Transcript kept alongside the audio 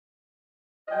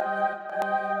I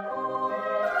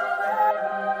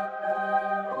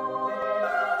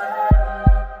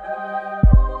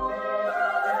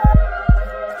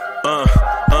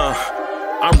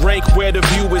rank where the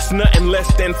view is nothing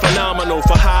less than phenomenal.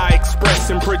 For how I express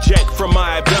and project from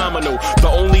my abdominal. The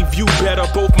only view better,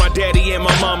 both my daddy and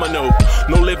my mama know.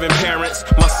 No living parents,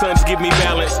 my sons give me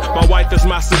balance. My wife is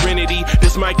my serenity,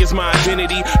 this mic is my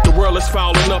identity. The world is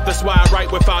foul enough, that's why I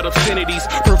write without obscenities.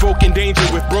 Provoking danger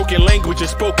with broken language and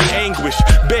spoken anguish.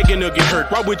 Begging to get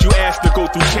hurt, why would you ask to go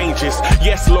through changes?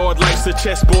 Yes, Lord, life's a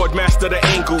chessboard, master the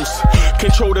angles.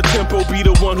 Control the tempo, be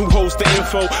the one who holds the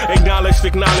info.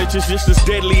 Acknowledge is just as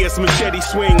deadly as machete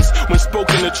swings. When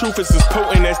spoken, the truth is as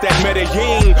potent as that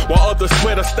Medellin. While others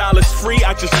swear the style is free,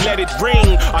 I just let it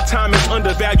ring. Our time is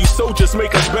undervalued, soldiers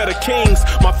make us better kings.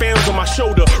 My fans on my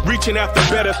shoulder, reaching after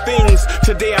better things.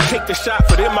 Today I take the shot,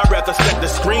 for them I'd rather set the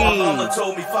screen. My mama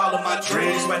told me follow my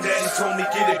dreams. My daddy told me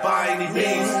get it by any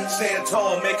means. Stand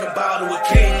tall, make him bow to a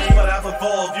king. But I've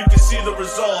evolved, you can see the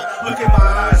resolve. Look in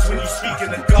my eyes when you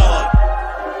speaking to God.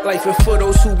 Life and for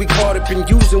those who we caught up in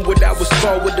using what I was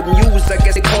taught with the muse. I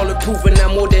guess they call it proving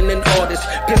I'm more than an artist.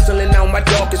 Penciling out my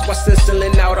darkest while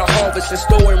stenciling out a harvest. And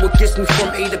storing what gets me from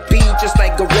A to B, just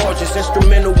like garages.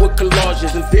 Instrumental with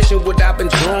collages. Envision what I've been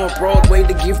drawing. Broadway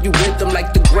to give you rhythm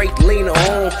like the great Lena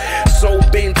Horne. So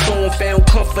bent on, found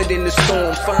comfort in the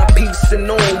storm. Find peace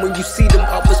and on when you see them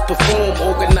others perform.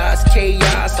 Organized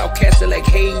chaos, outcasted like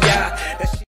hey ya.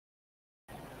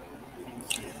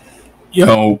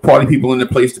 Yo, party people in the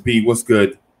place to be. What's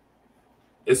good?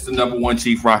 It's the #1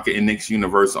 Chief Rocket in Nick's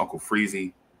universe, Uncle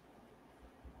Freezy.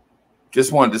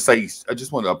 Just wanted to say, I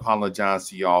just want to apologize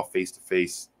to y'all face to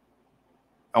face.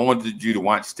 I wanted you to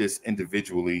watch this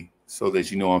individually so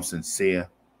that you know I'm sincere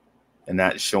and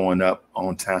not showing up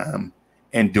on time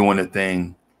and doing the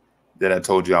thing that I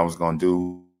told you I was going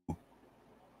to do.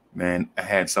 Man, I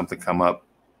had something come up,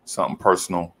 something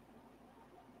personal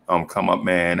come up,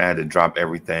 man. I had to drop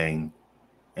everything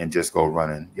and just go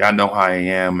running. Y'all know how I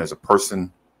am as a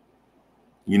person.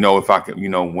 You know, if I could, you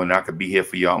know, when I could be here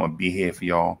for y'all, I'm gonna be here for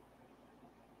y'all.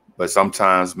 But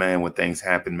sometimes, man, when things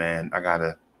happen, man, I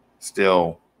gotta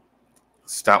still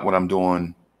stop what I'm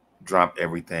doing, drop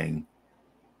everything,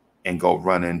 and go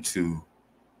run into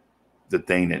the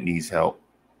thing that needs help.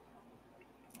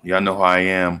 Y'all know how I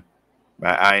am.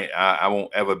 I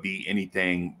won't ever be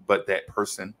anything but that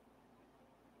person.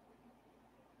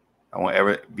 I won't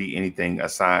ever be anything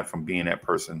aside from being that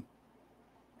person,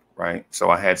 right? So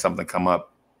I had something come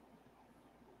up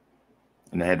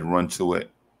and I had to run to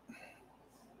it.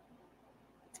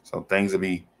 So things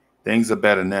are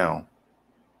better now.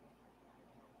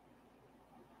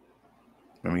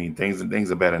 I mean, things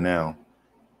are better now.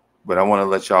 But I want to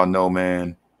let y'all know,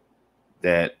 man,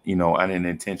 that, you know, I didn't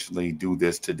intentionally do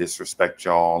this to disrespect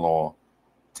y'all or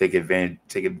take advantage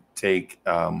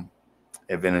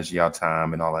of y'all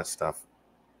time and all that stuff.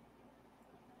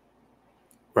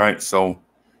 Right. So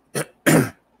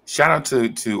shout out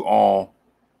to all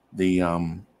the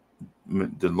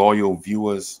loyal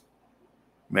viewers,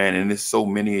 man. And there's so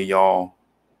many of y'all,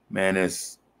 man.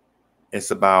 It's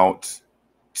about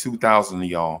 2,000 of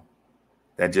y'all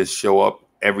that just show up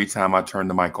every time I turn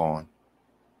the mic on.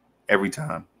 Every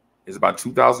time. It's about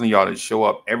 2,000 of y'all that show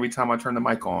up every time I turn the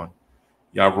mic on.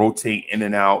 Y'all rotate in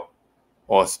and out,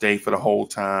 or stay for the whole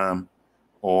time,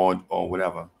 or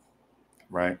whatever,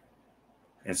 right?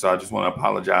 And so I just want to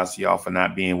apologize to y'all for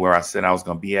not being where I said I was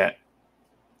going to be at.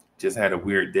 Just had a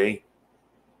weird day.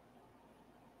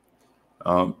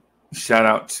 Shout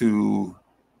out to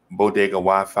Bodega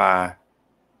Wi-Fi,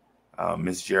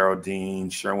 Miss Geraldine,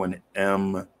 Sherwin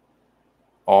M,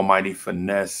 Almighty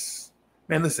Finesse.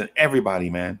 Man, listen, everybody,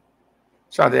 man.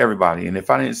 Shout out to everybody. And if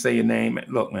I didn't say your name,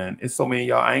 look, man, it's so many of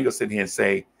y'all. I ain't going to sit here and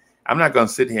say, I'm not going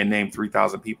to sit here and name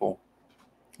 3,000 people.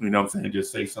 You know what I'm saying?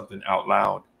 Just say something out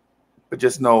loud. But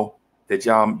just know that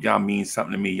y'all mean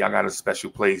something to me. Y'all got a special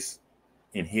place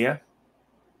in here.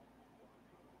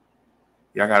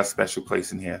 Y'all got a special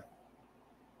place in here.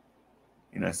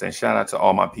 You know what I'm saying? Shout out to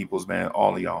all my peoples, man.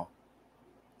 All of y'all.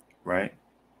 Right?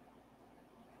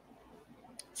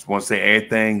 Just want to say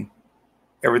everything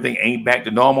ain't back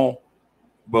to normal,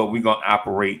 but we're going to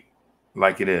operate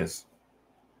like it is.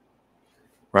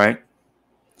 Right?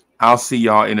 I'll see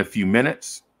y'all in a few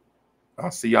minutes.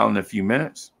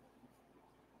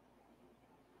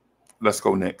 Let's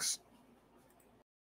go, Knicks.